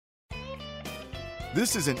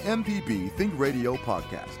This is an MPB Think Radio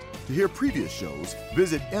podcast. To hear previous shows,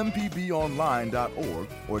 visit mpbonline.org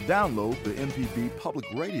or download the MPB Public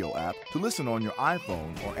Radio app to listen on your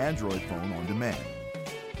iPhone or Android phone on demand.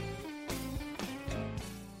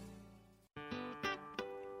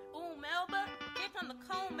 Ooh, Melba, here come the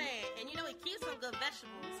cone man, and you know he keeps some good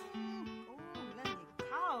vegetables. Ooh, let me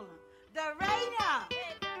call him. Dorada!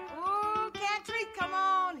 Ooh, Country, come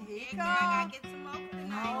on, here you go. I gotta get some more for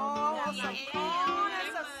tonight. Oh, some corn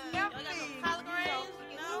and some Y'all got snippy. some collard greens?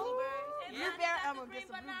 No? Blueberry, I'm gonna get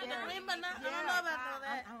some blueberry. The green banana, I don't know about all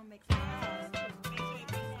that. I'm gonna make some.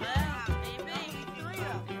 Well, maybe.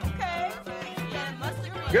 Okay. Yeah,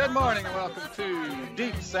 mustard green. Good morning and welcome to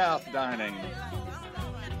Deep South Dining.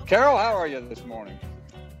 Carol, how are you this morning?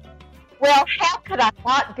 Well, how could I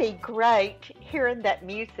not be great hearing that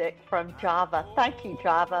music from Java? Thank you,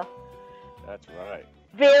 Java. That's right.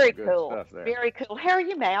 Very Good cool. stuff there. Very cool. How are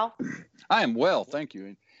you, Mal? I am well, thank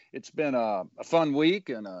you. It's been a fun week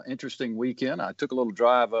and an interesting weekend. I took a little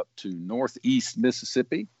drive up to northeast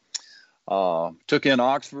Mississippi, took in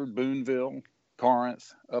Oxford, Boonville,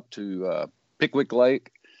 Corinth, up to Pickwick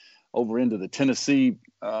Lake, over into the Tennessee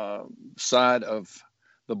side of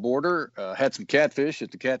the border, had some catfish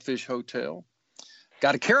at the Catfish Hotel.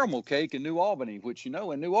 Got a caramel cake in New Albany, which, you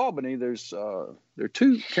know, in New Albany, there are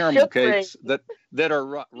two caramel cakes that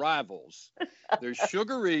are rivals. There's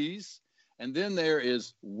Sugaree's, and then there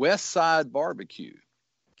is West Side Barbecue.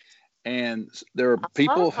 And there are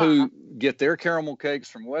people who get their caramel cakes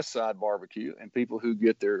from West Side Barbecue and people who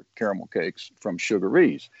get their caramel cakes from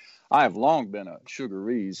Sugaree's. I have long been a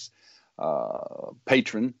Sugaree's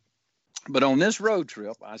patron. But on this road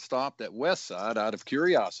trip, I stopped at West Side out of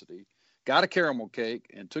curiosity, got a caramel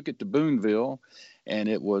cake, and took it to Boonville, and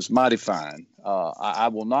it was mighty fine. I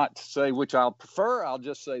will not say which I'll prefer. I'll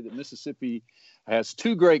just say that Mississippi has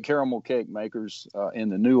two great caramel cake makers in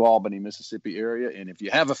the New Albany, Mississippi area. And if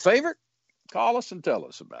you have a favorite, call us and tell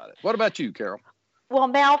us about it. What about you, Carol? Well,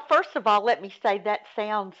 Mal, first of all, let me say that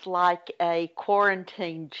sounds like a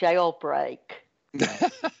quarantine jailbreak.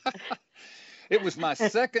 It was my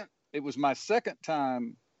second. It was my second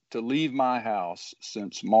time to leave my house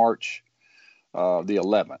since March the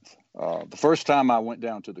 11th. The first time I went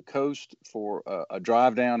down to the coast for a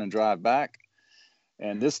drive down and drive back.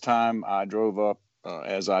 And this time I drove up,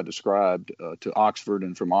 as I described, to Oxford,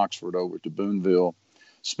 and from Oxford over to Boonville.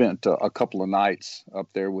 Spent a couple of nights up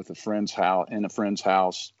there with a friend's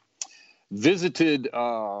house. Visited,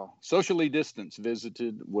 socially distanced,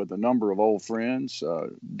 visited with a number of old friends.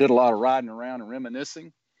 Did a lot of riding around and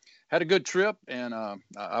reminiscing. Had a good trip, and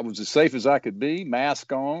I was as safe as I could be,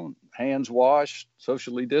 mask on, hands washed,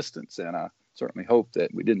 socially distanced, and I certainly hope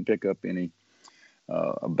that we didn't pick up any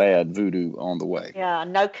bad voodoo on the way. Yeah,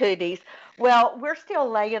 no cooties. Well, we're still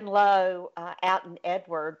laying low out in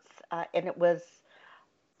Edwards, and it was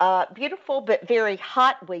a beautiful but very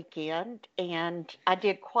hot weekend, and I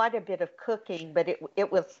did quite a bit of cooking, but it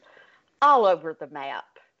was all over the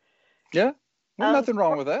map. Yeah, well, nothing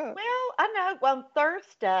wrong with that. Well, I know. Well,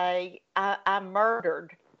 Thursday, I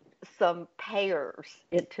murdered some pears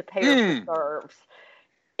into pear preserves.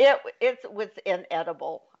 It was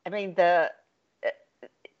inedible. I mean, the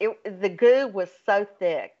goo was so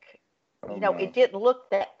thick. It didn't look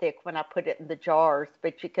that thick when I put it in the jars,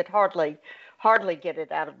 but you could hardly get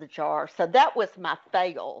it out of the jar. So that was my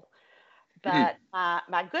fail. But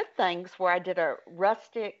my good things were I did a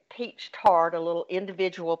rustic peach tart, a little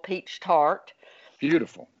individual peach tart.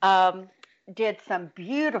 Beautiful. Did some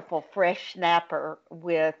beautiful fresh snapper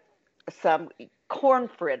with some corn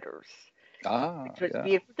fritters. Which was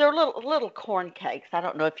beautiful. They're little corn cakes. I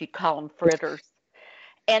don't know if you call them fritters.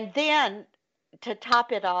 And then to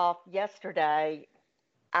top it off, yesterday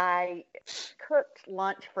I cooked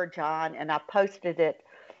lunch for John, and I posted it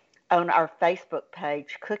on our Facebook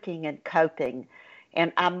page, Cooking and Coping.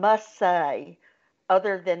 And I must say,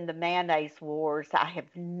 other than the mayonnaise wars, I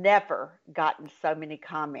have never gotten so many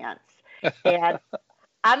comments. And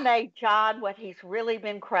I made John what he's really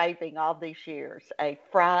been craving all these years, a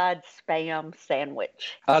fried Spam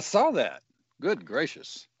sandwich. I saw that. Good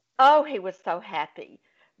gracious. Oh, he was so happy.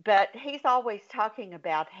 But he's always talking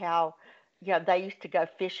about how, they used to go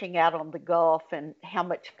fishing out on the Gulf and how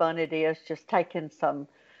much fun it is just taking some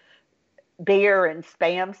beer and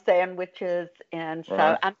Spam sandwiches. And so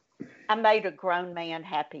right. I made a grown man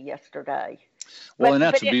happy yesterday. Well, and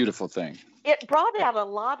that's a beautiful thing. It brought out a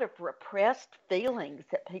lot of repressed feelings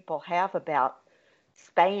that people have about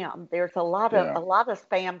Spam. There's a lot of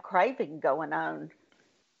Spam craving going on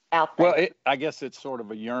out there. Well, I guess it's sort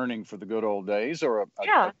of a yearning for the good old days, or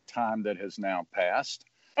a time that has now passed.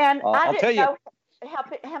 And I didn't know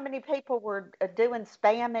how many people were doing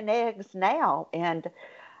Spam and eggs now. And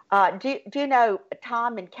do you know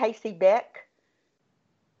Tom and Casey Beck?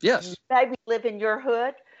 Yes. Maybe live in your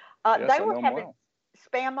hood. Yes, they were having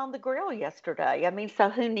Spam on the grill yesterday. I mean, so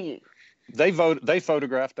who knew? They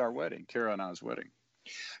photographed our wedding, Kara and I's wedding.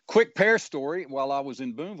 Quick pear story. While I was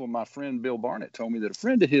in Boonville, my friend Bill Barnett told me that a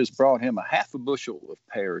friend of his brought him a half a bushel of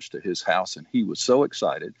pears to his house, and he was so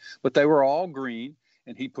excited. But they were all green,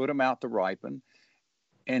 and he put them out to ripen.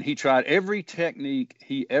 And he tried every technique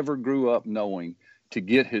he ever grew up knowing to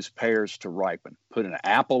get his pears to ripen. Put an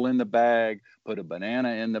apple in the bag, put a banana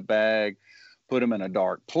in the bag, put them in a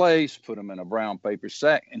dark place, put them in a brown paper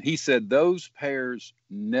sack. And he said those pears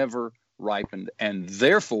never ripened, and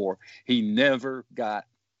therefore he never got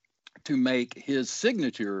to make his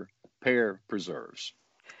signature pear preserves.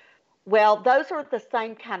 Well, those are the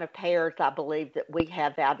same kind of pears, I believe, that we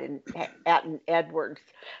have out in Edwards.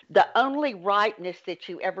 The only ripeness that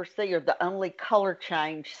you ever see, or the only color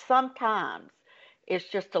change sometimes, is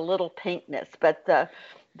just a little pinkness. But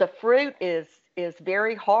the fruit is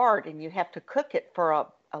very hard, and you have to cook it for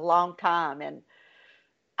a long time. And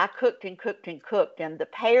I cooked and cooked and cooked, and the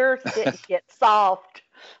pears didn't get soft,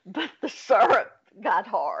 but the syrup got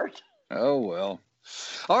hard. Oh, well.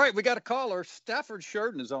 All right, we got a caller. Stafford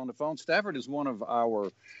Sheridan is on the phone. Stafford is one of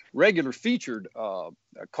our regular featured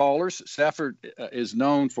callers. Stafford is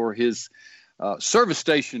known for his service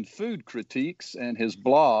station food critiques and his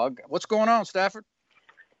blog. What's going on, Stafford?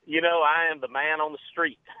 You know, I am the man on the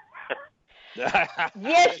street.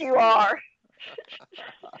 Yes, you are.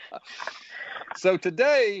 So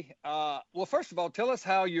today, well, first of all, tell us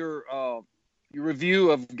how your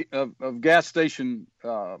review of gas station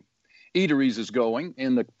eateries is going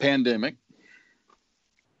in the pandemic.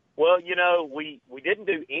 Well, you know, we didn't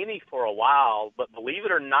do any for a while, but believe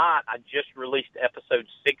it or not, I just released episode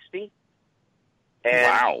 60. And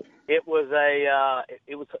wow! It was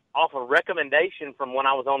it was off a recommendation from when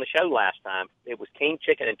I was on the show last time. It was King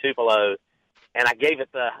Chicken in Tupelo, and I gave it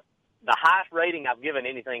the highest rating I've given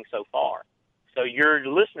anything so far. So your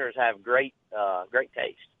listeners have great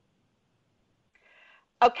taste.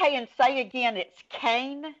 Okay, and say again, it's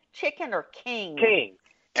Cane Chicken or King? King.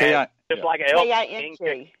 Just like an King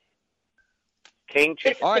Chicken. King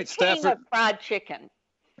Chicken. It's all right, the king Stafford. of fried chicken.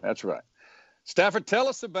 That's right. Stafford, tell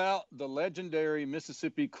us about the legendary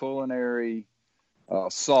Mississippi culinary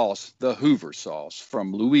sauce, the Hoover sauce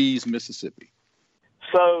from Louise, Mississippi.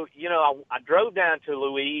 So, you know, I drove down to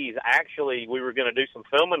Louise. Actually, we were going to do some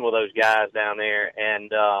filming with those guys down there.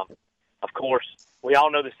 And, of course, we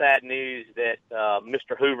all know the sad news that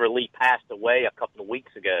Mr. Hoover Lee passed away a couple of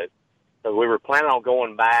weeks ago. So we were planning on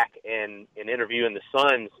going back and interviewing the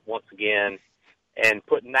sons once again and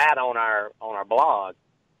putting that on our blog.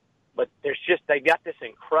 But they got this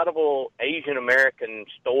incredible Asian American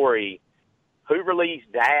story. Hoover Lee's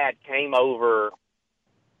dad came over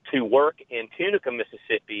to work in Tunica,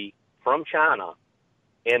 Mississippi from China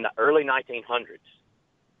in the early 1900s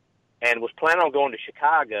and was planning on going to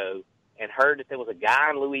Chicago and heard that there was a guy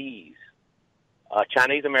in Louise, a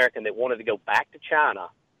Chinese American, that wanted to go back to China.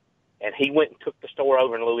 And he went and took the store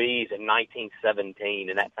over in Louise in 1917,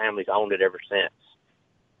 and that family's owned it ever since.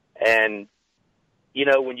 And, you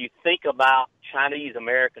know, when you think about Chinese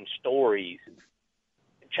American stories,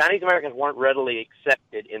 Chinese Americans weren't readily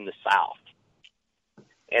accepted in the South.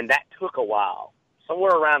 And that took a while.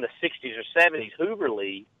 Somewhere around the 60s or 70s, Hoover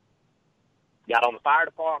Lee got on the fire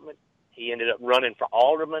department. He ended up running for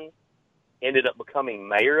alderman, ended up becoming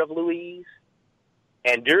mayor of Louise.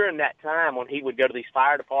 And during that time, when he would go to these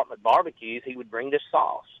fire department barbecues, he would bring this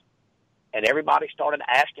sauce. And everybody started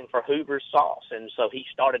asking for Hoover's sauce. And so he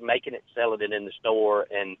started making it, selling it in the store.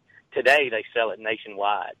 And today they sell it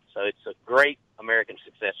nationwide. So it's a great American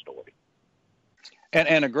success story.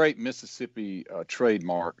 And a great Mississippi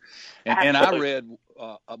trademark. And I read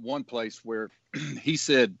one place where he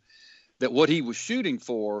said that what he was shooting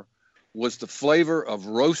for was the flavor of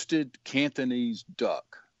roasted Cantonese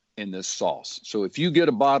duck in this sauce. So if you get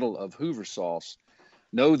a bottle of Hoover sauce,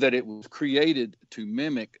 know that it was created to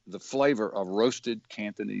mimic the flavor of roasted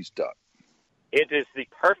Cantonese duck. It is the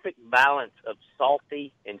perfect balance of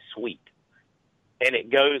salty and sweet. And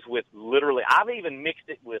it goes with literally, I've even mixed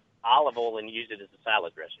it with olive oil and used it as a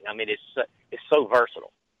salad dressing. I mean, it's so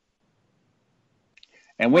versatile.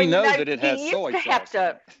 And we know that it has soy sauce.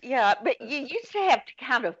 Yeah, but you used to have to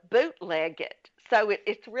kind of bootleg it. So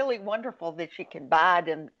it's really wonderful that you can buy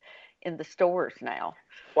it in the stores now.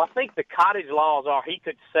 Well, I think the cottage laws are he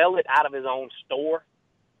could sell it out of his own store.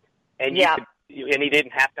 And and he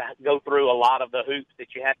didn't have to go through a lot of the hoops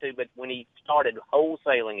that you have to. But when he started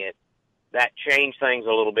wholesaling it, that changed things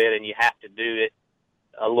a little bit, and you have to do it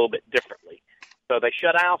a little bit differently. So they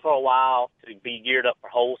shut down for a while to be geared up for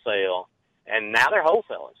wholesale, and now they're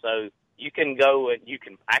wholesaling. So you can go and you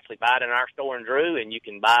can actually buy it in our store in Drew, and you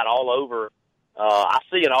can buy it all over. I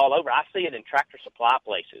see it all over. I see it in Tractor Supply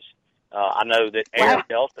places. I know that Air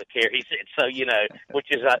Delta carries it, so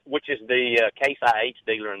which is the Case IH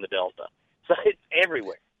dealer in the Delta. So it's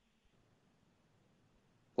everywhere.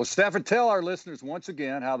 Well, Stafford, tell our listeners once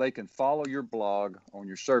again how they can follow your blog on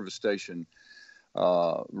your service station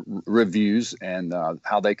reviews, and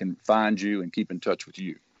how they can find you and keep in touch with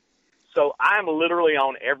you. So I'm literally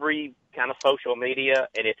on every kind of social media,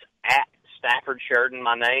 and it's at Stafford Sheridan,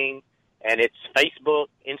 my name, and it's Facebook,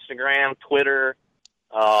 Instagram, Twitter,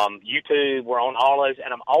 YouTube. We're on all those,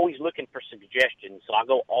 and I'm always looking for suggestions. So I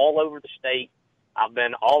go all over the state. I've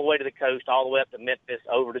been all the way to the coast, all the way up to Memphis,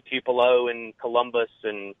 over to Tupelo and Columbus,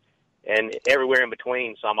 and everywhere in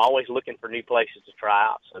between. So I'm always looking for new places to try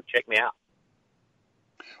out. So check me out.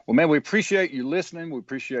 Well, man, we appreciate you listening. We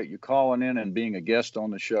appreciate you calling in and being a guest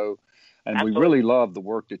on the show. And Absolutely. We really love the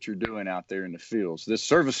work that you're doing out there in the fields. This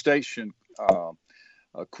service station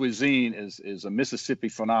cuisine is a Mississippi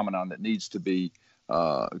phenomenon that needs to be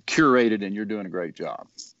curated, and you're doing a great job.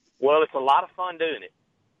 Well, it's a lot of fun doing it.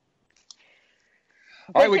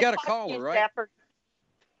 All right, we got a caller, right?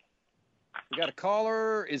 We got a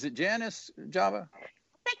caller. Is it Janice, Java? I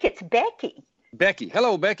think it's Becky. Becky.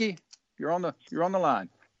 Hello, Becky. You're on the line.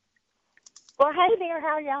 Well, hey there. How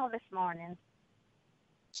are y'all this morning?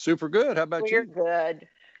 Super good. How about We're you? Good.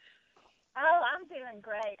 Oh, I'm doing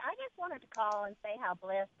great. I just wanted to call and say how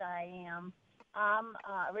blessed I am. I'm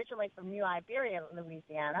originally from New Iberia,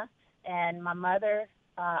 Louisiana, and my mother,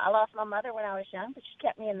 I lost my mother when I was young, but she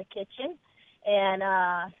kept me in the kitchen,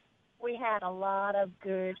 and we had a lot of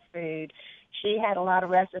good food. She had a lot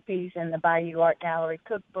of recipes in the Bayou Art Gallery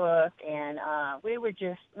cookbook, and we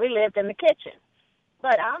lived in the kitchen.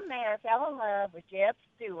 But I'm there, fell in love with Jeb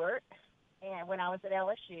Stewart, and when I was at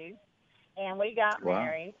LSU, and we got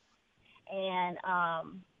married. And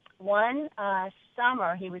one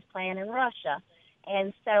summer he was playing in Russia,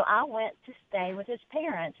 and so I went to stay with his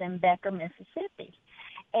parents in Becker, Mississippi.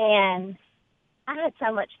 And I had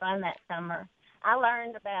so much fun that summer. I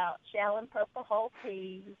learned about shelling purple whole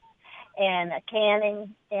peas and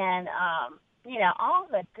canning and, all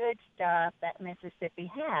the good stuff that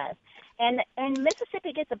Mississippi has. And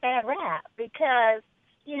Mississippi gets a bad rap because,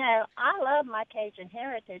 I love my Cajun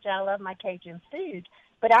heritage. I love my Cajun food.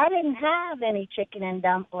 But I didn't have any chicken and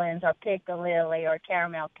dumplings or piccalilli or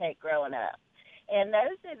caramel cake growing up. And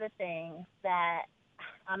those are the things that,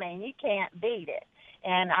 you can't beat it.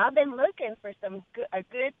 And I've been looking for a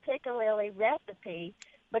good piccalilli recipe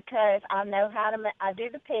because I know how to I do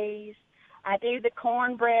the peas. I do the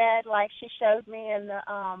cornbread like she showed me in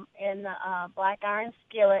the black iron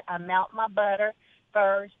skillet. I melt my butter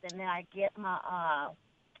first, and then I get my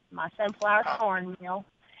sunflower cornmeal,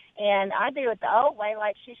 and I do it the old way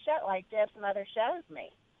like Jeb's mother showed me.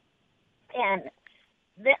 And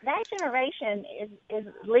that generation is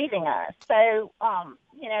leaving us. So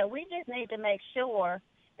we just need to make sure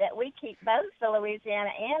that we keep both the Louisiana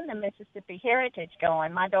and the Mississippi heritage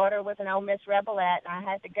going. My daughter was an Ole Miss Rebelette, and I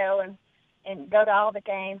had to go and go to all the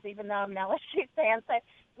games, even though I'm an LSU fan. So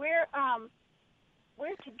we're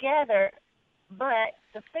together, but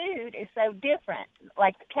the food is so different.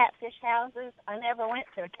 Like the catfish houses, I never went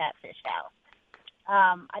to a catfish house.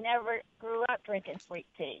 I never grew up drinking sweet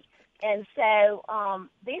tea. And so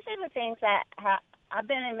these are the things that I've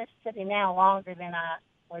been in Mississippi now longer than I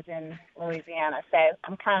was in Louisiana. So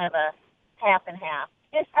I'm kind of a half and half.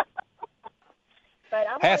 But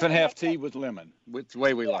half and half tea with lemon, with the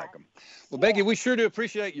way we like them. Well, Becky, we sure do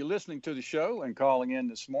appreciate you listening to the show and calling in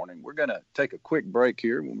this morning. We're going to take a quick break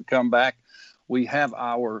here. When we come back, we have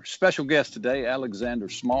our special guest today, Alexander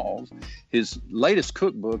Smalls. His latest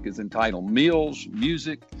cookbook is entitled Meals,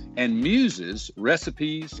 Music, and Muses,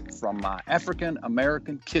 Recipes from My African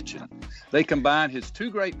American Kitchen. They combine his two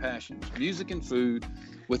great passions, music and food,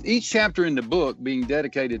 with each chapter in the book being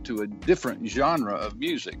dedicated to a different genre of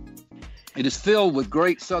music. It is filled with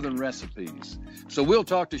great Southern recipes. So we'll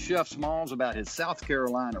talk to Chef Smalls about his South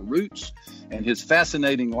Carolina roots and his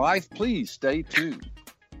fascinating life. Please stay tuned.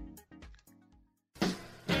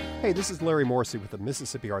 Hey, this is Larry Morrissey with the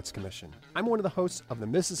Mississippi Arts Commission. I'm one of the hosts of the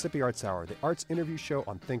Mississippi Arts Hour, the arts interview show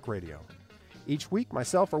on Think Radio. Each week,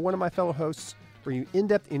 myself or one of my fellow hosts bring you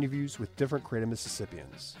in-depth interviews with different creative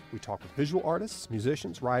Mississippians. We talk with visual artists,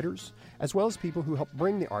 musicians, writers, as well as people who help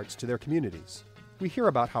bring the arts to their communities. We hear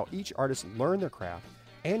about how each artist learned their craft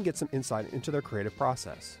and get some insight into their creative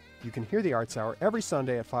process. You can hear the Arts Hour every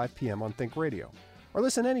Sunday at 5 p.m. on Think Radio, or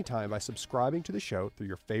listen anytime by subscribing to the show through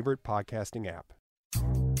your favorite podcasting app.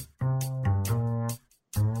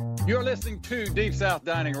 You're listening to Deep South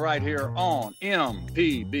Dining right here on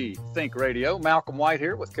MPB Think Radio. Malcolm White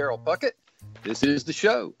here with Carol Puckett. This is the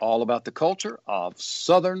show all about the culture of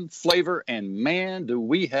Southern flavor, and man, do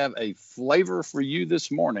we have a flavor for you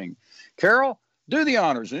this morning. Carol, do the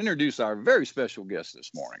honors and introduce our very special guest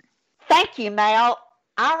this morning. Thank you, Mal.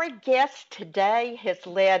 Our guest today has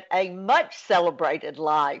led a much celebrated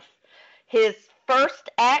life. His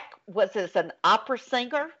first act was as an opera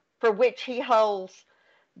singer, for which he holds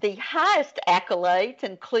the highest accolades,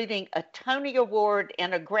 including a Tony Award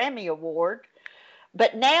and a Grammy Award.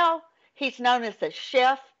 But now he's known as a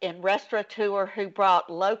chef and restaurateur who brought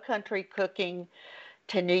low country cooking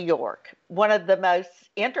to New York. One of the most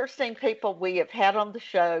interesting people we have had on the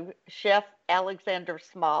show, Chef Alexander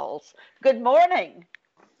Smalls. Good morning.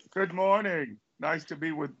 Good morning. Nice to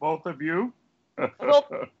be with both of you. Well,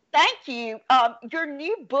 thank you. Your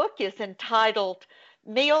new book is entitled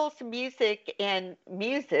Meals, Music, and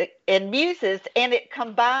Muses, and it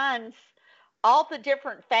combines all the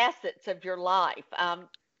different facets of your life.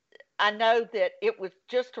 I know that it was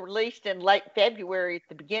just released in late February at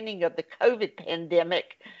the beginning of the COVID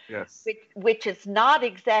pandemic, yes, which is not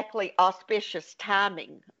exactly auspicious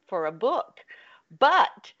timing for a book.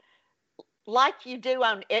 But like you do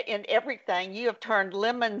in everything, you have turned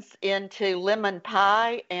lemons into lemon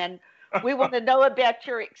pie, and we want to know about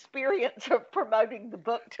your experience of promoting the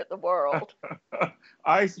book to the world.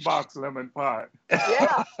 Icebox lemon pie.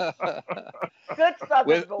 Yeah. Good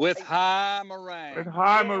Southern with high meringue. With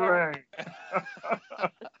high meringue.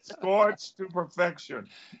 Scorched to perfection.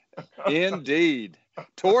 Indeed.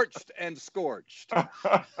 Torched and scorched.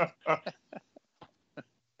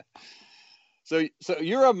 So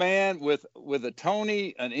you're a man with a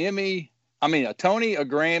Tony, an Emmy, a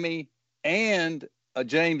Grammy, and a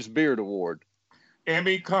James Beard Award.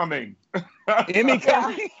 Emmy coming. Emmy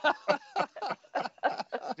coming.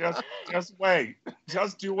 Just wait.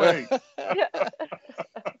 Just you wait. So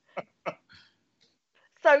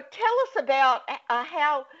tell us about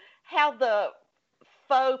how the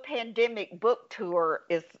faux pandemic book tour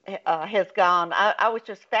has gone. I was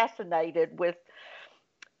just fascinated with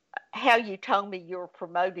how you told me you were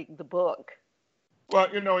promoting the book. Well,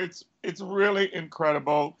 it's really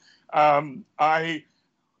incredible. I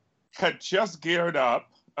had just geared up.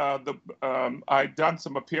 I'd done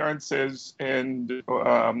some appearances in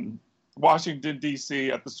Washington, D.C.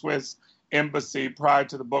 at the Swiss Embassy prior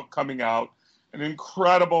to the book coming out. An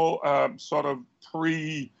incredible sort of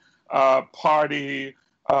pre-party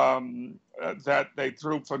that they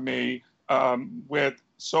threw for me with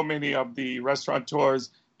so many of the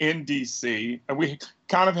restaurateurs in D.C. And we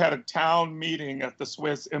kind of had a town meeting at the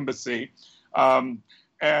Swiss Embassy. And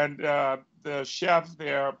the chef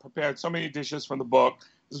there prepared so many dishes from the book.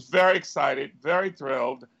 Was very excited, very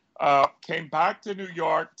thrilled. Came back to New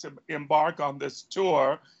York to embark on this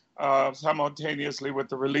tour simultaneously with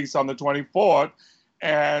the release on the 24th.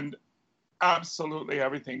 And absolutely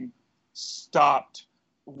everything stopped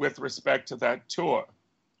with respect to that tour.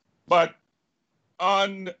 But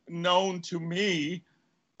unknown to me,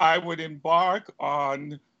 I would embark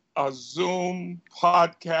on a Zoom,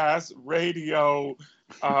 podcast, radio,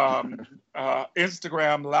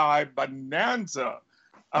 Instagram Live bonanza.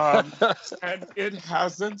 And it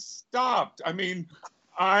hasn't stopped. I mean,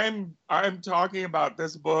 I'm talking about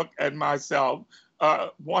this book and myself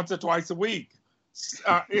once or twice a week.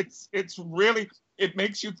 It's really, it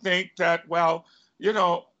makes you think that, well,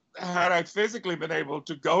 had I physically been able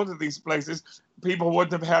to go to these places, people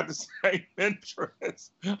wouldn't have had the same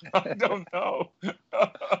interest. I don't know.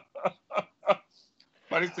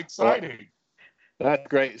 But it's exciting. That's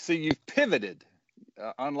great. See, you've pivoted.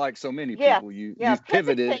 Unlike so many people, you've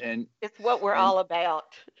pivoted, and it's what we're all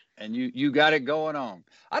about. And you got it going on.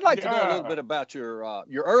 I'd like to know a little bit about your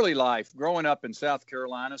early life, growing up in South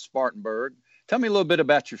Carolina, Spartanburg. Tell me a little bit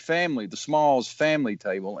about your family, the Smalls family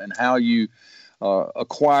table, and how you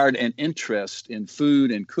acquired an interest in food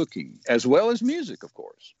and cooking, as well as music, of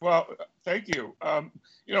course. Well, thank you.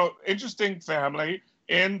 Interesting family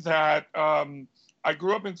in that I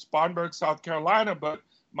grew up in Spartanburg, South Carolina, but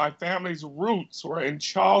my family's roots were in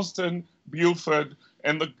Charleston, Beaufort,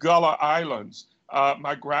 and the Gullah Islands.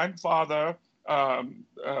 My grandfather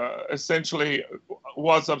essentially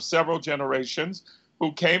was of several generations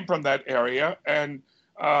who came from that area, and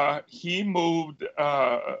he moved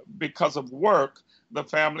because of work, the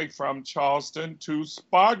family from Charleston to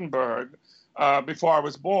Spartanburg before I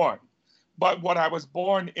was born. But what I was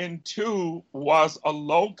born into was a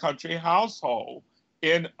low country household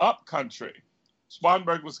in upcountry.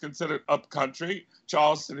 Spartanburg was considered upcountry,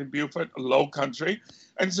 Charleston and Beaufort, low country.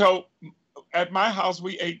 And so at my house,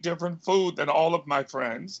 we ate different food than all of my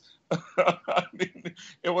friends. I mean,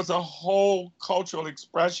 it was a whole cultural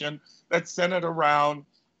expression that centered around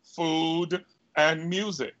food and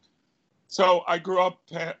music. So I grew up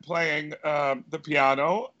playing the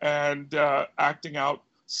piano and acting out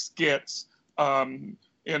skits, for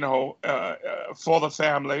the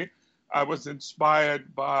family. I was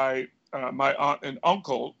inspired by my aunt and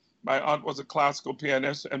uncle. My aunt was a classical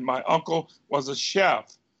pianist, and my uncle was a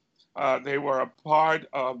chef. They were a part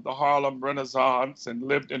of the Harlem Renaissance and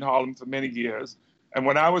lived in Harlem for many years. And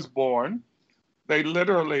when I was born, they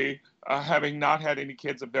literally, having not had any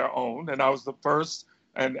kids of their own, and I was the first,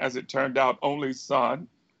 and as it turned out, only son,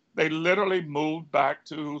 they literally moved back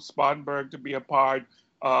to Spartanburg to be a part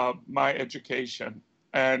of my education.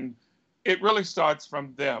 And it really starts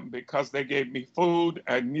from them because they gave me food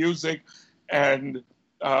and music and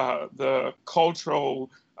the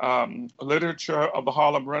cultural literature of the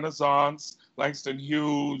Harlem Renaissance, Langston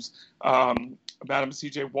Hughes, Madam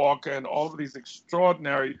C.J. Walker, and all of these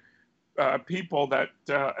extraordinary people that,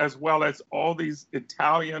 as well as all these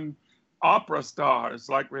Italian opera stars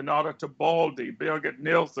like Renata Tebaldi, Birgit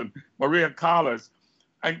Nilsson, Maria Callas.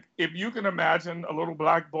 And if you can imagine a little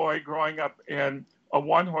black boy growing up in a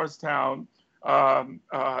one-horse town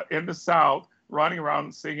in the South, running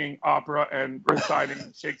around singing opera and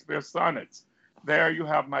reciting Shakespeare sonnets, there you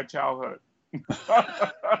have my childhood.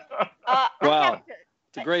 Wow,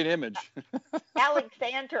 it's a great image.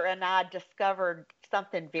 Alexander and I discovered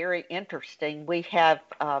something very interesting. We have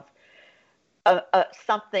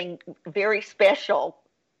something very special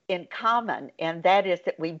in common, and that is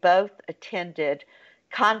that we both attended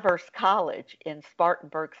Converse College in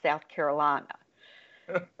Spartanburg, South Carolina.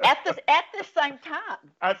 At the same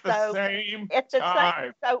time. At the same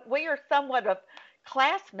time. So we are somewhat of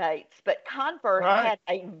classmates, but Converse had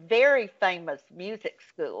a very famous music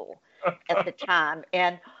school at the time.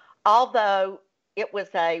 And although it was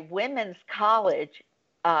a women's college,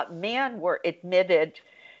 men were admitted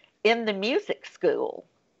in the music school.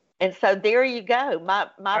 And so there you go.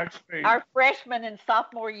 Our freshman and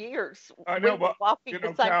sophomore years, we were walking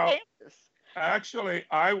the same campus. Actually,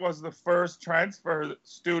 I was the first transfer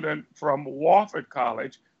student from Wofford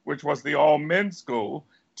College, which was the all-men's school,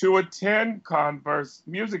 to attend Converse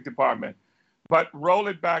music department. But roll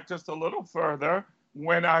it back just a little further,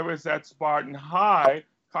 when I was at Spartan High,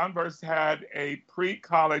 Converse had a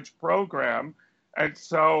pre-college program. And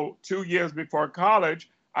so 2 years before college,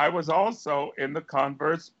 I was also in the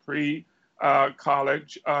Converse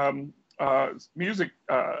pre-college music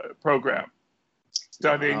program,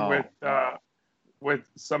 studying with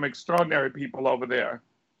some extraordinary people over there,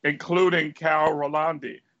 including Carol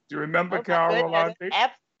Rolandi. Do you remember Carol Rolandi?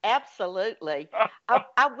 Absolutely.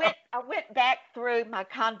 I went back through my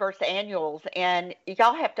Converse annuals, and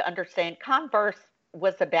y'all have to understand, Converse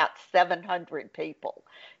was about 700 people.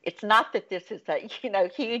 It's not that this is a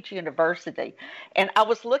huge university. And I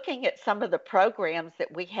was looking at some of the programs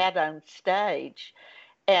that we had on stage,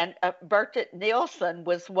 and Birgit Nilsson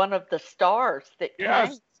was one of the stars that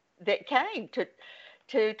came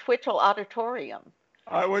to Twitchell Auditorium.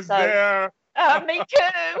 I was there. Me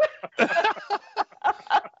too.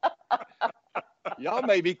 Y'all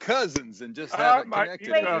may be cousins and just haven't connected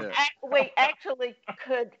yet. We actually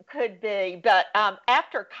could be, but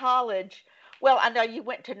after college, well, I know you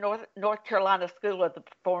went to North Carolina School of the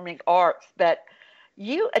Performing Arts, but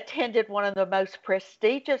you attended one of the most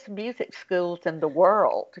prestigious music schools in the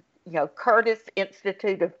world, Curtis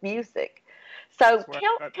Institute of Music. So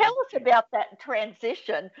tell us about that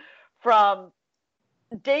transition from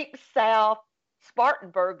deep South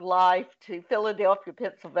Spartanburg life to Philadelphia,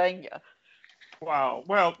 Pennsylvania. Wow.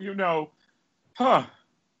 Well,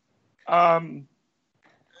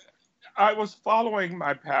 I was following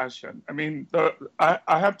my passion. I mean, I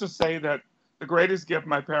have to say that the greatest gift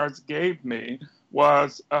my parents gave me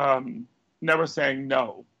was never saying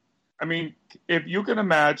no. I mean, if you can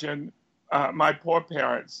imagine my poor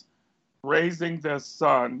parents raising their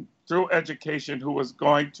son through education who was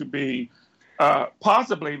going to be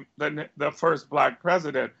possibly the first Black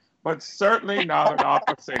president, but certainly not an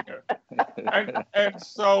opera singer. And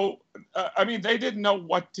so, I mean, they didn't know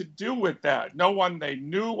what to do with that. No one they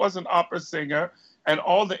knew was an opera singer, and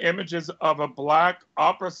all the images of a Black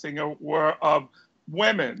opera singer were of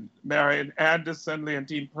women, Marian Anderson,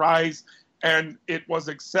 Leontine Price, and it was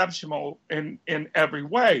exceptional in every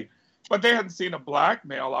way. But they hadn't seen a Black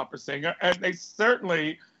male opera singer, and they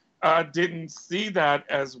certainly didn't see that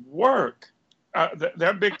as work.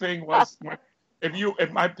 Their big thing was,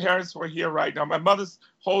 if my parents were here right now, my mother's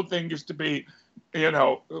whole thing used to be,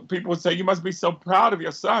 people would say, you must be so proud of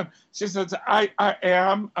your son. She says, I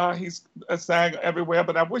am. He's sang everywhere,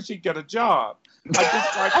 but I wish he'd get a job.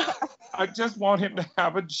 I just want him to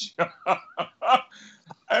have a job.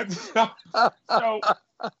 And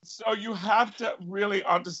so you have to really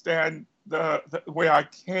understand the where I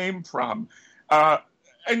came from.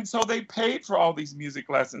 And so they paid for all these music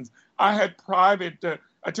lessons. I had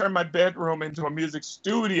I turned my bedroom into a music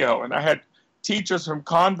studio, and I had teachers from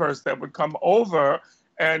Converse that would come over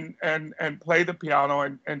and play the piano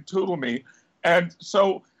and tutor me. And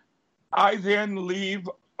so I then leave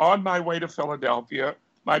on my way to Philadelphia.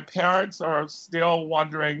 My parents are still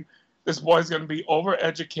wondering, this boy's going to be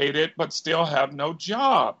overeducated but still have no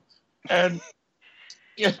job. And,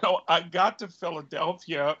 I got to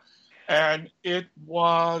Philadelphia, and it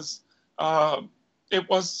was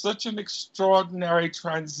such an extraordinary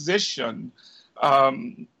transition,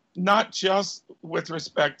 not just with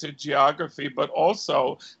respect to geography, but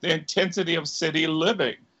also the intensity of city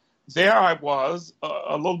living. There I was,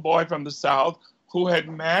 a little boy from the South who had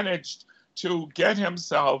managed to get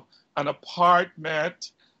himself an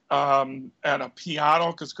apartment and a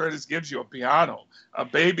piano, because Curtis gives you a piano, a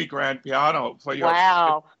baby grand piano for your.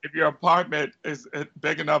 Wow. If your apartment is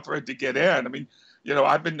big enough for it to get in. I mean,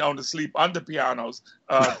 I've been known to sleep under pianos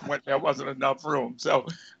when there wasn't enough room. So,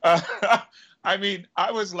 I mean,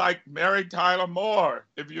 I was like Mary Tyler Moore,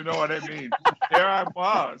 if you know what I mean. There I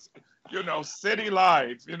was, city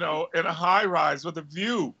life, in a high rise with a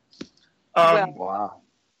view. Wow.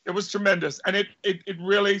 It was tremendous. And it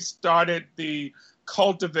really started the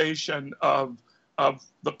cultivation of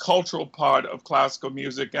the cultural part of classical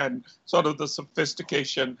music and sort of the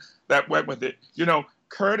sophistication that went with it.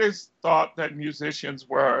 Curtis thought that musicians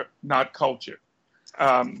were not cultured.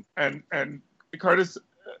 And Curtis,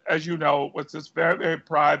 as you know, was this very, very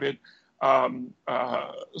private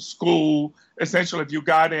school. Essentially, if you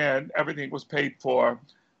got in, everything was paid for.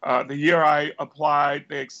 The year I applied,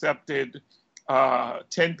 they accepted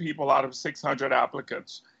 10 people out of 600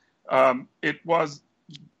 applicants. It was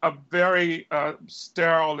a very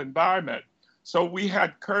sterile environment. So we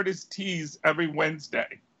had Curtis teas every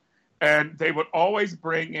Wednesday. And they would always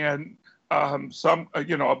bring in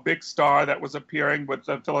a big star that was appearing with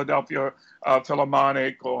the Philadelphia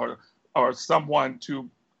Philharmonic or someone to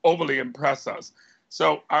overly impress us.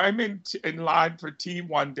 So I'm in line for tea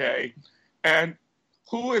one day, and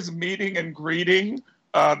who is meeting and greeting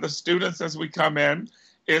the students as we come in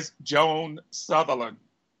is Joan Sutherland.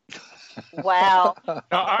 Wow.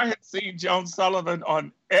 Now, I had seen Joan Sutherland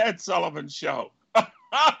on Ed Sullivan's show.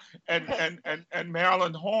 and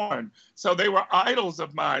Marilyn Horne. So they were idols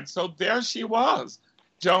of mine. So there she was,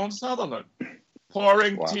 Joan Sutherland,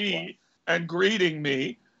 pouring tea and greeting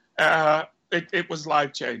me. It was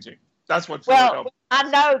life-changing. That's what Philadelphia. I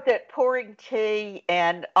know that pouring tea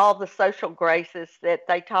and all the social graces that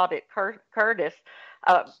they taught at Curtis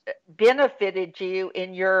benefited you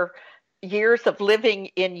in your years of living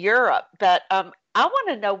in Europe. But I want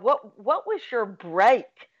to know, what was your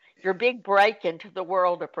big break into the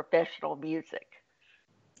world of professional music?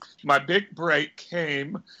 My big break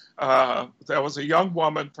came, there was a young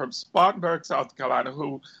woman from Spartanburg, South Carolina,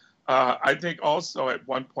 who I think also at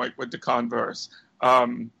one point went to Converse.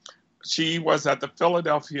 She was at the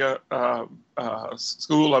Philadelphia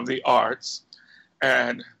School of the Arts,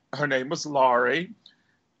 and her name was Laurie.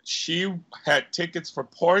 She had tickets for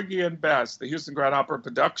Porgy and Bess, the Houston Grand Opera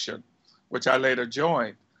production, which I later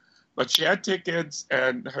joined. But she had tickets,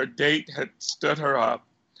 and her date had stood her up.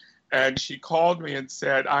 And she called me and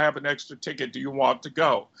said, I have an extra ticket. Do you want to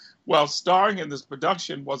go? Well, starring in this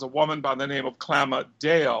production was a woman by the name of Clamma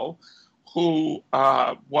Dale, who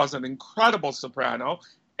was an incredible soprano.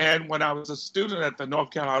 And when I was a student at the North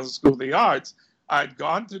Carolina School of the Arts, I'd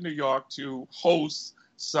gone to New York to host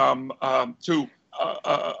some,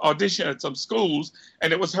 audition at some schools.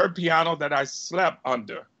 And it was her piano that I slept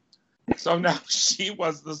under. So now she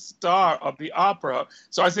was the star of the opera.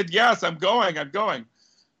 So I said, yes, I'm going.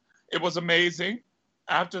 It was amazing.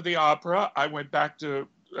 After the opera, I went back to,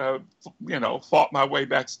 fought my way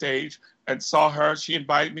backstage and saw her. She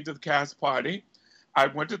invited me to the cast party. I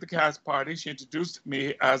went to the cast party. She introduced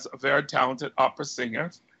me as a very talented opera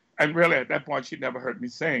singer. And really, at that point, she'd never heard me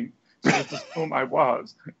sing. She just assumed I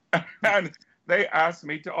was. And they asked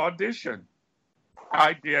me to audition.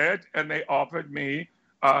 I did, and they offered me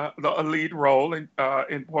a lead role in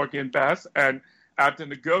Porgy and Bess. And after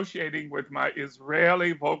negotiating with my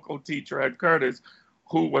Israeli vocal teacher at Curtis,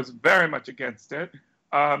 who was very much against it,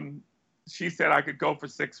 she said I could go for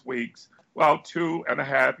 6 weeks. Well,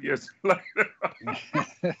 2.5 years later,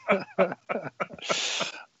 that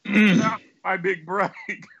was my big break.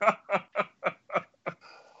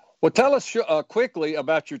 Well, tell us quickly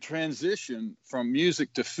about your transition from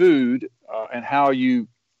music to food and how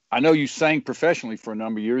I know you sang professionally for a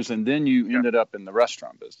number of years, and then you ended up in the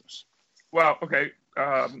restaurant business. Well, okay.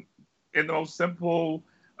 In the most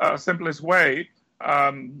simplest way,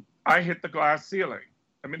 I hit the glass ceiling.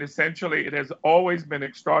 I mean, essentially, it has always been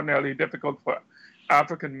extraordinarily difficult for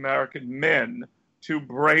African-American men to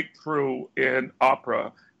break through in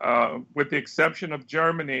opera, with the exception of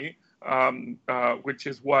Germany, which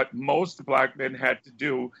is what most Black men had to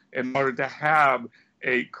do in order to have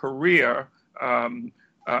a career.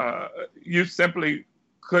 You simply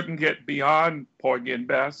couldn't get beyond Porgy and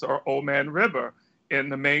Bess or Old Man River in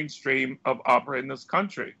the mainstream of opera in this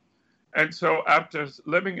country. And so after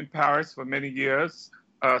living in Paris for many years,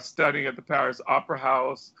 studying at the Paris Opera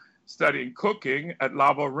House, studying cooking at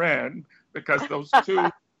La Varenne, because those two,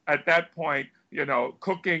 at that point, you know,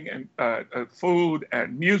 cooking and food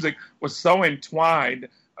and music was so entwined.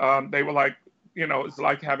 They were like, you know, it's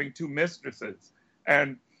like having two mistresses.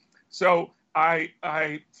 And so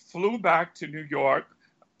I flew back to New York,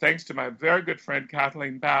 thanks to my very good friend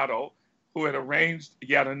Kathleen Battle, who had arranged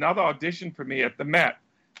yet another audition for me at the Met,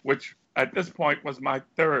 which at this point was my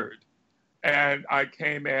third. And I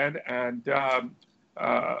came in and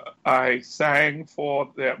I sang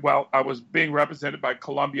I was being represented by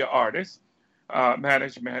Columbia Artists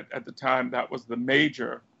Management at the time. That was the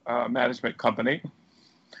major management company.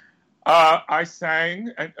 I sang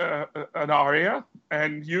an aria,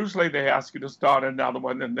 and usually they ask you to start another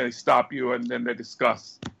one, and they stop you, and then they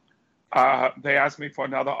discuss. They asked me for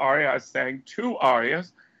another aria. I sang 2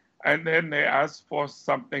 arias, and then they asked for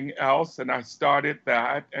something else, and I started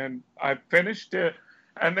that, and I finished it.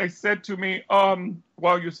 And they said to me,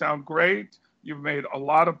 well, you sound great. You've made a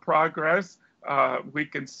lot of progress. We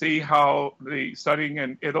can see how the studying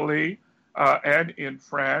in Italy and in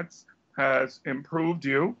France has improved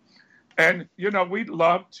you. And, you know, we'd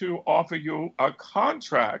love to offer you a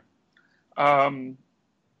contract in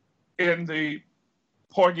the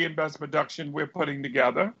Porgy and Bess production we're putting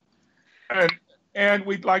together. And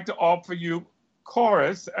we'd like to offer you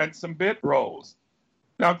chorus and some bit roles.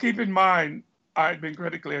 Now, keep in mind, I'd been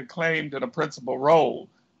critically acclaimed in a principal role,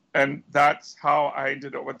 and that's how I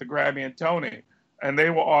ended up with the Grammy and Tony. And they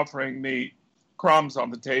were offering me crumbs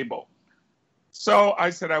on the table. So I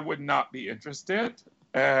said I would not be interested,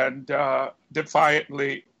 and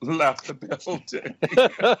defiantly left the building.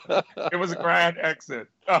 It was a grand exit.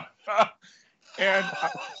 And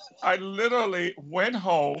I literally went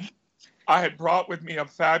home. I had brought with me a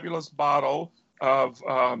fabulous bottle of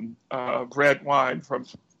red wine from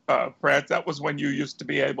France. That was when you used to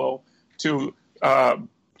be able to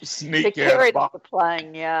sneak in. Security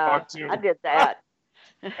playing, yeah. I did that.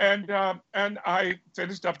 And I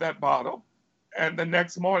finished up that bottle. And the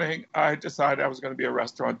next morning, I decided I was going to be a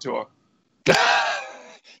restaurateur.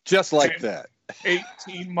 Just like that.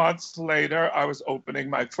 18 months later, I was opening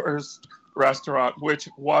my first restaurant, which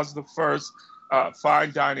was the first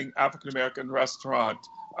fine dining African-American restaurant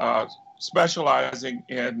specializing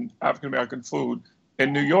in African-American food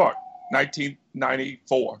in New York,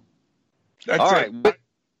 1994. That's all it. Right.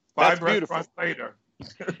 5 restaurants later.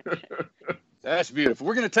 That's beautiful.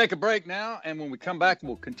 We're going to take a break now, and when we come back,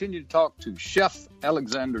 we'll continue to talk to Chef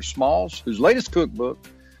Alexander Smalls, whose latest cookbook,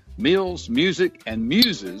 Meals, Music, and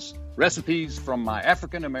Muses, Recipes from My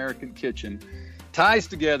African-American Kitchen, ties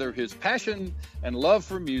together his passion and love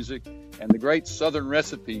for music and the great Southern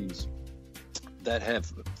recipes that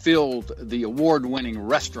have filled the award-winning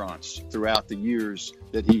restaurants throughout the years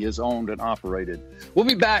that he has owned and operated. We'll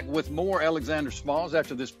be back with more Alexander Smalls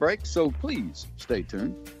after this break, so please stay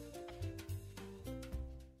tuned.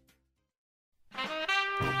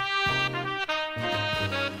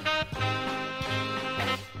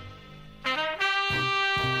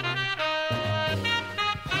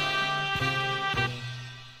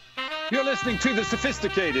 You're listening to the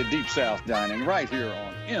sophisticated Deep South Dining right here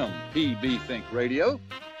on MPB Think Radio.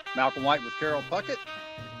 Malcolm White with Carol Puckett.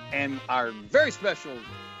 And our very special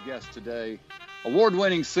guest today,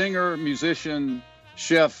 award-winning singer, musician,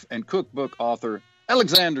 chef, and cookbook author,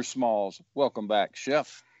 Alexander Smalls. Welcome back,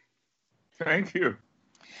 Chef. Thank you.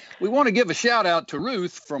 We want to give a shout out to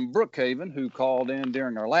Ruth from Brookhaven, who called in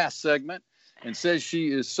during our last segment and says she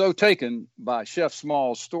is so taken by Chef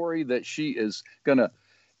Smalls' story that she is going to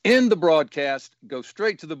end the broadcast, go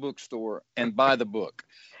straight to the bookstore, and buy the book.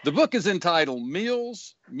 The book is entitled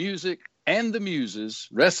Meals, Music, and the Muses,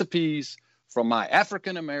 Recipes from My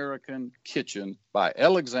African-American Kitchen by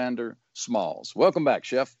Alexander Smalls. Welcome back,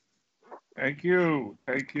 Chef. Thank you.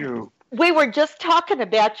 Thank you. We were just talking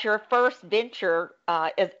about your first venture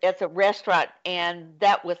as a restaurant, and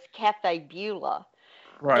that was Cafe Beulah.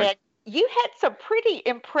 Right. And you had some pretty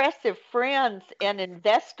impressive friends and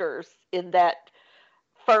investors in that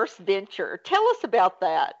first venture. Tell us about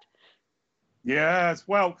that. Yes.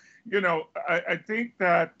 Well, I think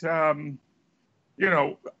that,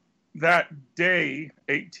 that day,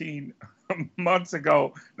 18 months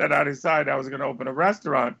ago, that I decided I was going to open a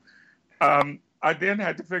restaurant, I then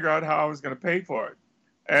had to figure out how I was going to pay for it.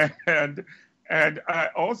 And I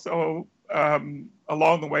also,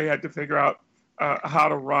 along the way, had to figure out how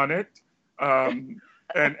to run it and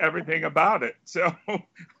everything about it. So,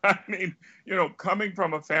 I mean, coming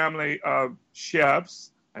from a family of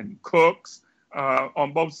chefs and cooks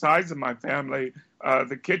on both sides of my family,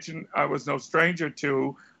 the kitchen I was no stranger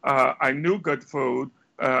to. I knew good food.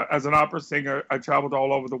 As an opera singer, I traveled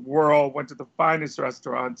all over the world, went to the finest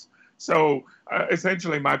restaurants. So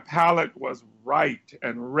essentially, my palate was right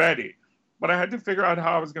and ready. But I had to figure out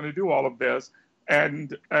how I was going to do all of this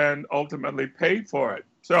and ultimately pay for it.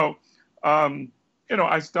 So,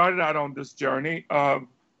 I started out on this journey of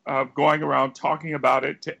going around talking about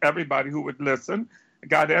it to everybody who would listen. I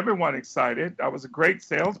got everyone excited. I was a great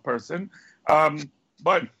salesperson.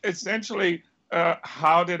 But essentially,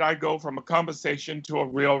 how did I go from a conversation to a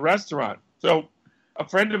real restaurant? So a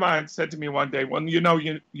friend of mine said to me one day, well,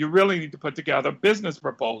 you really need to put together a business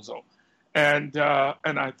proposal. And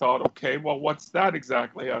I thought, okay, well, what's that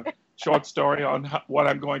exactly? A short story on what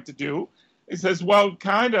I'm going to do. He says, well,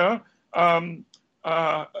 kind of,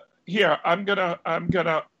 here, I'm gonna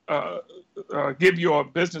give you a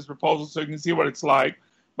business proposal so you can see what it's like.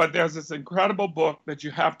 But there's this incredible book that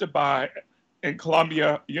you have to buy in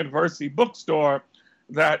Columbia University bookstore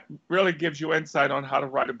that really gives you insight on how to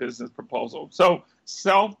write a business proposal. So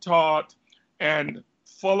self-taught and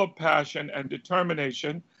full of passion and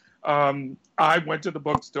determination, I went to the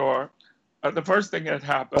bookstore. The first thing that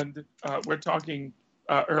happened, we're talking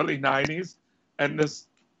early 90s, and this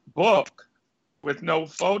book with no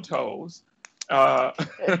photos cost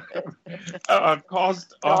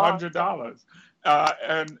 $100.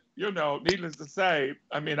 And, needless to say,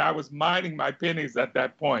 I mean, I was minding my pennies at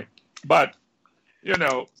that point. But,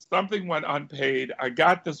 something went unpaid. I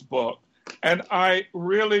got this book, and I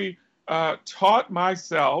really taught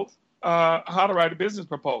myself how to write a business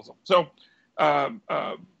proposal. So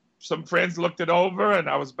some friends looked it over, and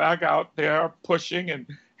I was back out there pushing and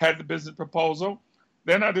had the business proposal.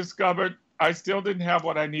 Then I discovered I still didn't have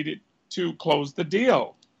what I needed to close the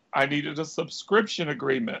deal. I needed a subscription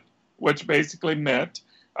agreement, which basically meant,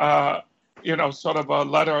 sort of a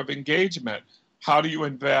letter of engagement. How do you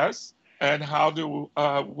invest, and how do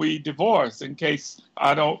we divorce in case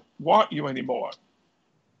I don't want you anymore?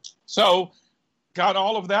 So got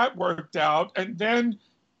all of that worked out, and then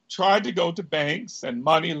tried to go to banks and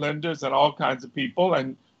money lenders and all kinds of people,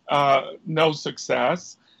 and no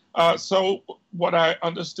success. So what I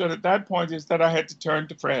understood at that point is that I had to turn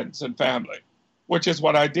to friends and family, which is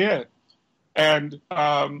what I did. And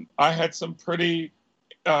I had some pretty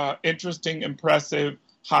interesting, impressive,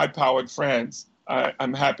 high-powered friends,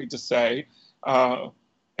 I'm happy to say.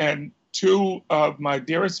 And two of my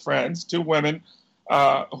dearest friends, two women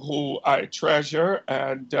who I treasure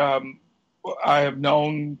and I have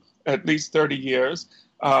known at least 30 years.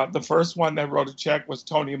 The first one that wrote a check was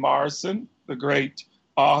Toni Morrison, the great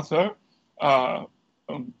author,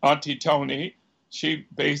 Auntie Toni. She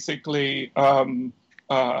basically threw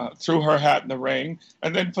her hat in the ring.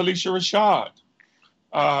 And then Phylicia Rashad.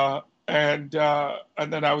 And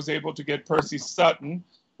then I was able to get Percy Sutton,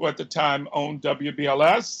 who at the time owned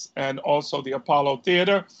WBLS and also the Apollo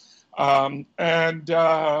Theater.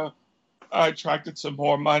 I attracted some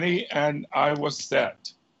more money, and I was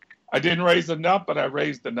set. I didn't raise enough, but I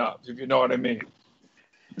raised enough, if you know what I mean.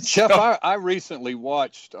 Chef, I recently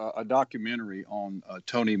watched a documentary on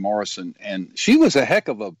Toni Morrison, and she was a heck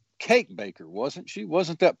of a cake baker, wasn't she?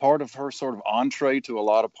 Wasn't that part of her sort of entree to a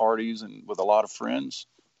lot of parties and with a lot of friends?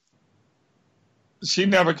 She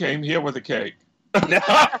never came here with a cake. She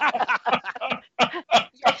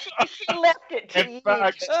left it to you. In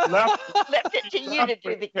fact, left it to you to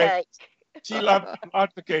do the cake. She loved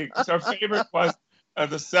lots of cakes. Her favorite was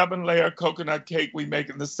the 7-layer coconut cake we make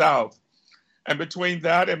in the South. And between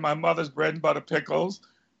that and my mother's bread and butter pickles,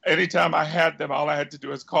 anytime I had them, all I had to do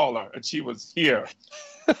was call her, and she was here.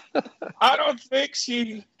 I don't think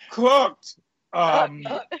she cooked.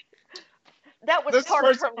 That was part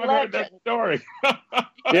of her legend. That story.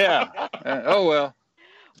 Yeah. Oh well.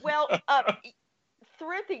 Well,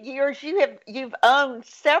 through the years, you've owned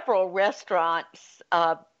several restaurants.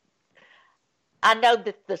 I know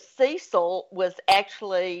that the Cecil was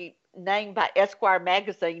actually named by Esquire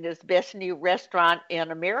magazine as best new restaurant in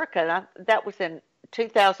America. That was in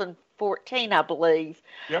 2004 2014, I believe.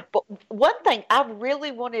 Yep. But one thing I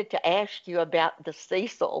really wanted to ask you about the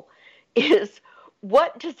Cecil is,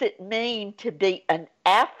 what does it mean to be an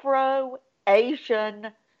Afro-Asian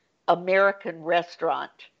American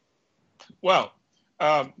restaurant? Well,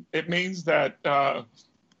 it means that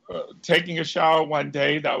taking a shower one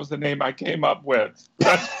day, that was the name I came up with.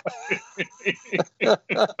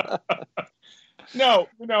 No,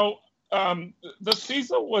 the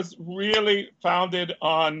Cecil was really founded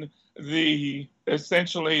on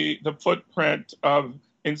essentially the footprint of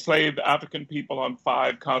enslaved African people on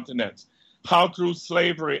 5 continents. How through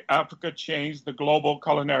slavery, Africa changed the global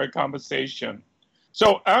culinary conversation.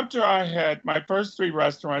 So after I had my first 3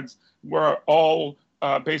 restaurants were all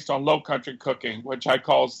based on low country cooking, which I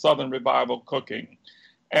call Southern Revival cooking.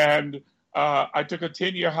 And I took a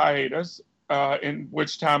 10-year hiatus, in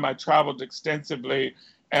which time I traveled extensively,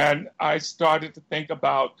 and I started to think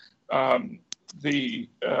about the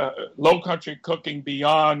low country cooking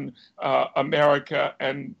beyond America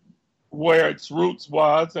and where its roots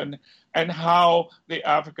was and how the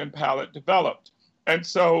African palate developed. And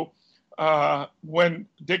so when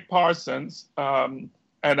Dick Parsons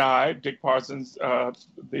Dick Parsons,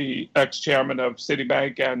 the ex-chairman of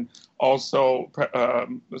Citibank and also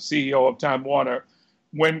the CEO of Time Warner,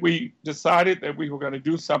 when we decided that we were going to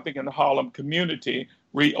do something in the Harlem community,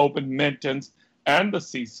 reopen Minton's and the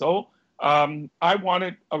Cecil, I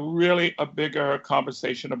wanted a bigger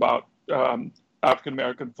conversation about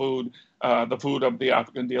African-American food, the food of the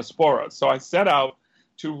African diaspora. So I set out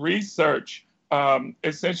to research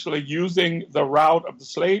essentially using the route of the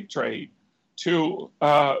slave trade to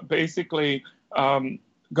basically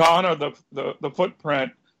garner the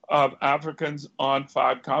footprint of Africans on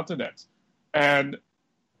 5 continents. And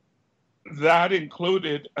that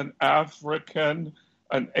included an African,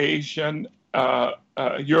 an Asian,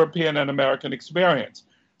 European, and American experience.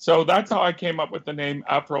 So that's how I came up with the name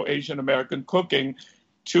Afro-Asian American Cooking,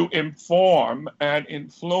 to inform and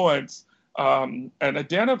influence and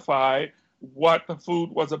identify what the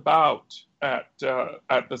food was about at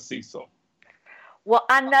the Cecil. Well,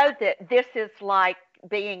 I know that this is like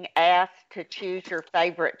being asked to choose your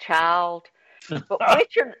favorite child, but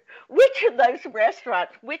which of those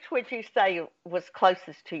restaurants, which would you say was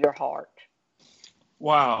closest to your heart?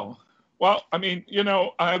 Wow. Well, I mean,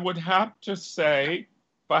 I would have to say,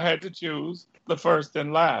 if I had to choose, the first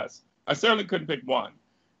and last. I certainly couldn't pick one.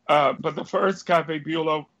 But the first, Café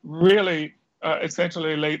Bulow, really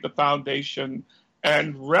essentially laid the foundation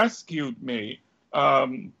and rescued me,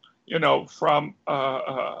 from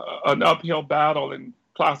an uphill battle in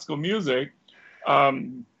classical music.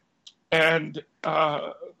 And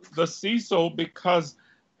the Cecil, because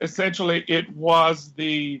essentially it was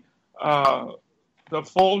the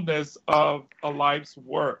fullness of a life's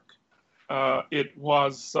work. It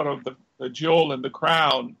was sort of the jewel in the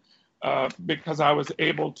crown, because I was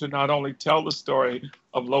able to not only tell the story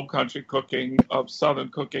of low country cooking, of Southern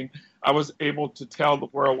cooking, I was able to tell the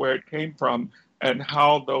world where it came from and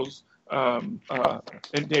how those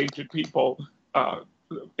endangered people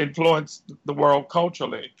influenced the world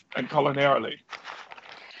culturally and culinarily.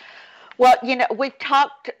 Well, we've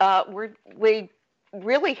talked, we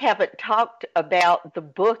really haven't talked about the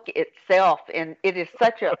book itself, and it is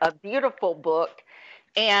such a beautiful book,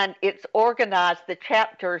 and it's organized, the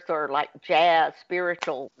chapters are like jazz,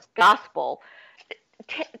 spiritual, gospel.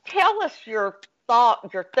 Tell us your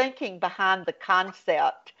thinking behind the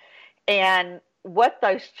concept, and what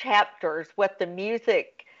those chapters, what the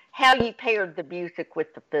music, how you paired the music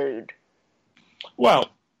with the food. Well,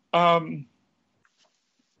 I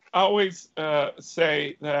always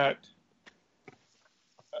say that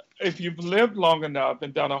if you've lived long enough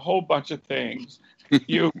and done a whole bunch of things,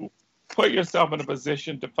 you put yourself in a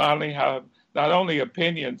position to finally have not only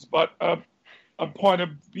opinions, but a point of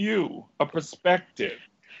view, a perspective.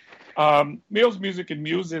 Meals, Music, and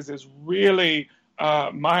Muses is really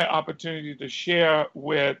my opportunity to share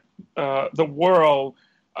with the world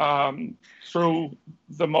through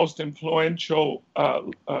the most influential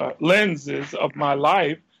lenses of my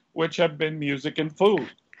life, which have been music and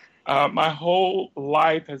food. My whole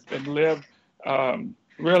life has been lived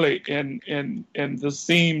really in the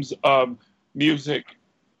themes of music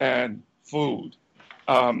and food.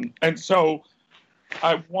 And so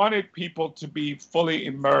I wanted people to be fully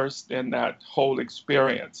immersed in that whole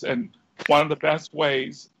experience. And one of the best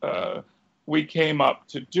ways we came up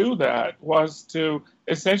to do that was to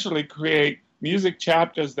essentially create music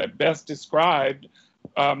chapters that best described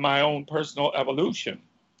my own personal evolution.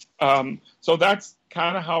 So that's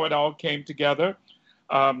kind of how it all came together.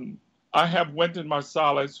 I have Wynton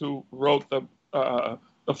Marsalis, who wrote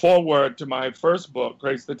the the foreword to my first book,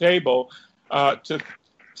 Grace the Table, to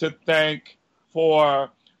thank for.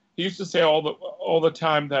 He used to say all the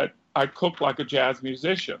time that I cook like a jazz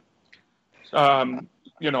musician.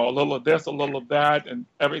 You know, a little of this, a little of that, and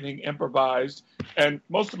everything improvised. And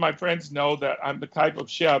most of my friends know that I'm the type of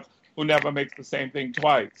chef who never makes the same thing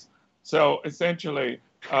twice. So essentially,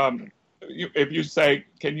 if you say,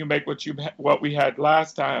 "Can you make what we had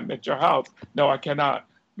last time at your house?" No, I cannot,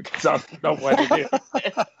 because I don't know what it is.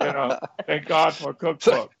 You know, thank God for a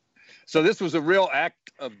cookbook. So this was a real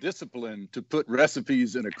act of discipline to put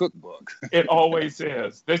recipes in a cookbook. It always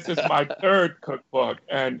is. This is my third cookbook,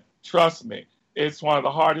 and trust me, it's one of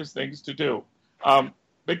the hardest things to do.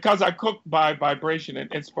 Because I cook by vibration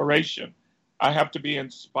and inspiration, I have to be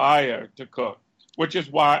inspired to cook, which is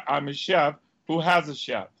why I'm a chef who has a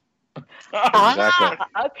chef. Exactly.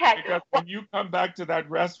 Okay. Because when you come back to that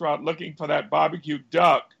restaurant looking for that barbecue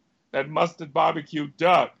duck, that mustard barbecue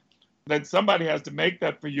duck, then somebody has to make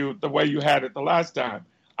that for you the way you had it the last time.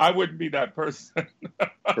 I wouldn't be that person.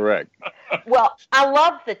 Correct. Well, I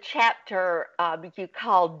love the chapter you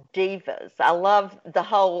called Divas. I love the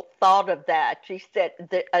whole thought of that. You said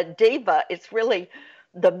a diva is really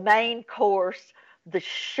the main course, the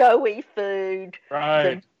showy food,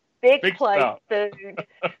 right. the big plate stuff. Food,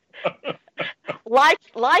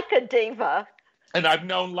 like a diva. And I've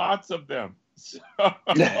known lots of them. So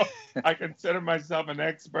I consider myself an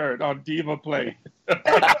expert on diva plate.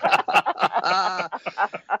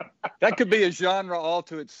 That could be a genre all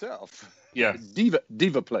to itself. Yes.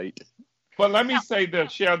 Diva plate. But let me say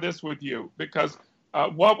this, share this with you, because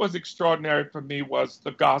what was extraordinary for me was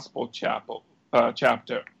the gospel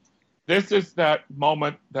chapter. This is that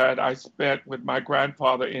moment that I spent with my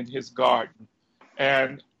grandfather in his garden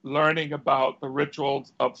and learning about the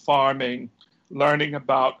rituals of farming, learning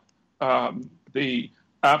about the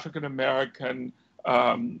African-American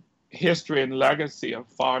history and legacy of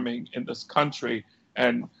farming in this country.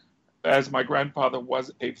 And as my grandfather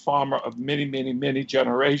was a farmer of many, many, many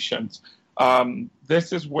generations,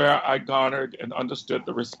 this is where I garnered and understood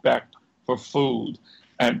the respect for food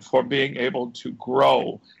and for being able to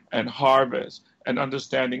grow and harvest and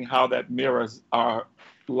understanding how that mirrors our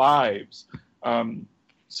lives.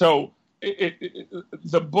 So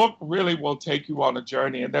the book really will take you on a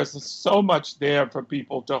journey, and there's so much there for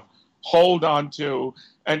people to hold on to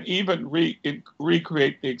and even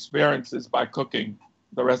recreate the experiences by cooking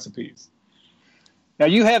the recipes. Now,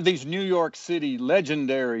 you have these New York City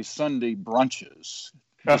legendary Sunday brunches.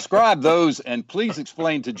 Describe those, and please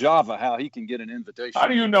explain to Java how he can get an invitation. How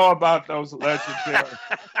do you know about those legendary?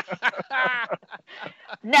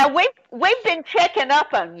 Now, we've been checking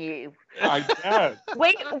up on you. I guess.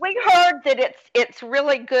 We heard that it's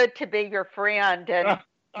really good to be your friend, and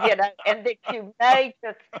and that you may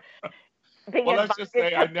just be. Well, let's just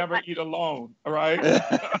say I never eat alone. All right.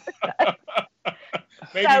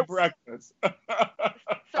 Maybe breakfast.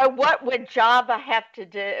 So, what would Java have to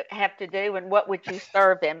do, and what would you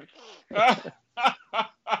serve him?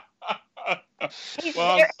 He's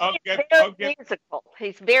very musical.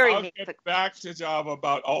 He's very musical. Get back to Java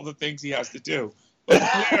about all the things he has to do. But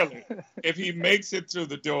clearly, if he makes it through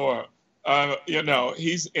the door,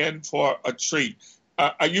 he's in for a treat.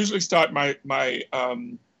 I usually start my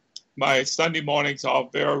Sunday mornings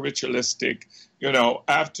off very ritualistic.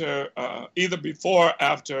 After either before or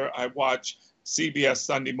after I watch CBS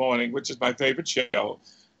Sunday Morning, which is my favorite show.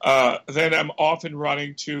 Then I'm often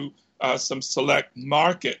running to some select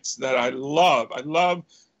markets that I love. I love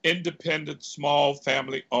independent, small,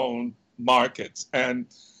 family-owned markets. And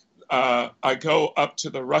I go up to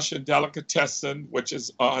the Russian Delicatessen, which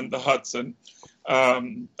is on the Hudson,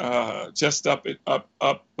 just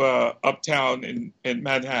uptown in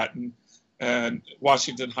Manhattan, and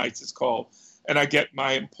Washington Heights is called. And I get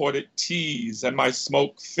my imported teas and my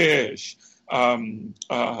smoked fish, and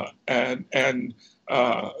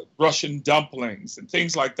Russian dumplings and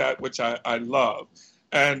things like that, which I love.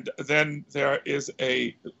 And then there is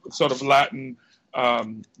a sort of Latin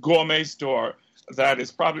gourmet store that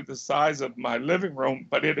is probably the size of my living room,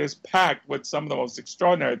 but it is packed with some of the most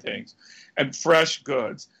extraordinary things and fresh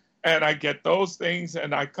goods. And I get those things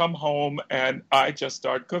and I come home and I just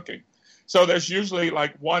start cooking. So there's usually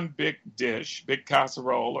like one big dish, big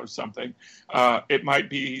casserole or something. It might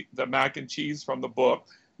be the mac and cheese from the book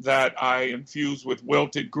that I infuse with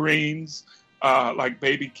wilted greens, like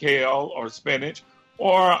baby kale or spinach,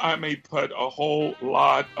 or I may put a whole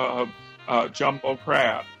lot of jumbo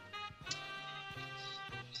crab.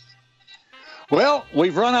 Well,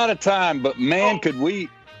 we've run out of time, but man, could we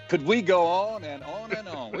could we go on and on and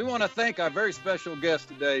on? We want to thank our very special guest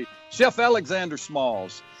today, Chef Alexander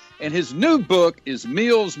Smalls. And his new book is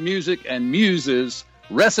Meals, Music, and Muses,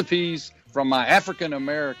 Recipes from My African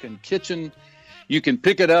American Kitchen. You can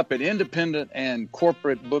pick it up at independent and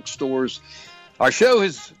corporate bookstores. Our show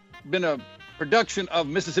has been a production of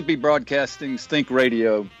Mississippi Broadcasting's Think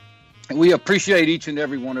Radio. We appreciate each and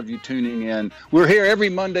every one of you tuning in. We're here every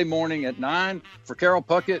Monday morning at 9 for Carol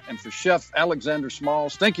Puckett and for Chef Alexander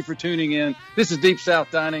Smalls. Thank you for tuning in. This is Deep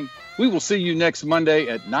South Dining. We will see you next Monday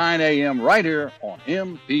at 9 a.m. right here on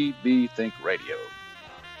MPB Think Radio.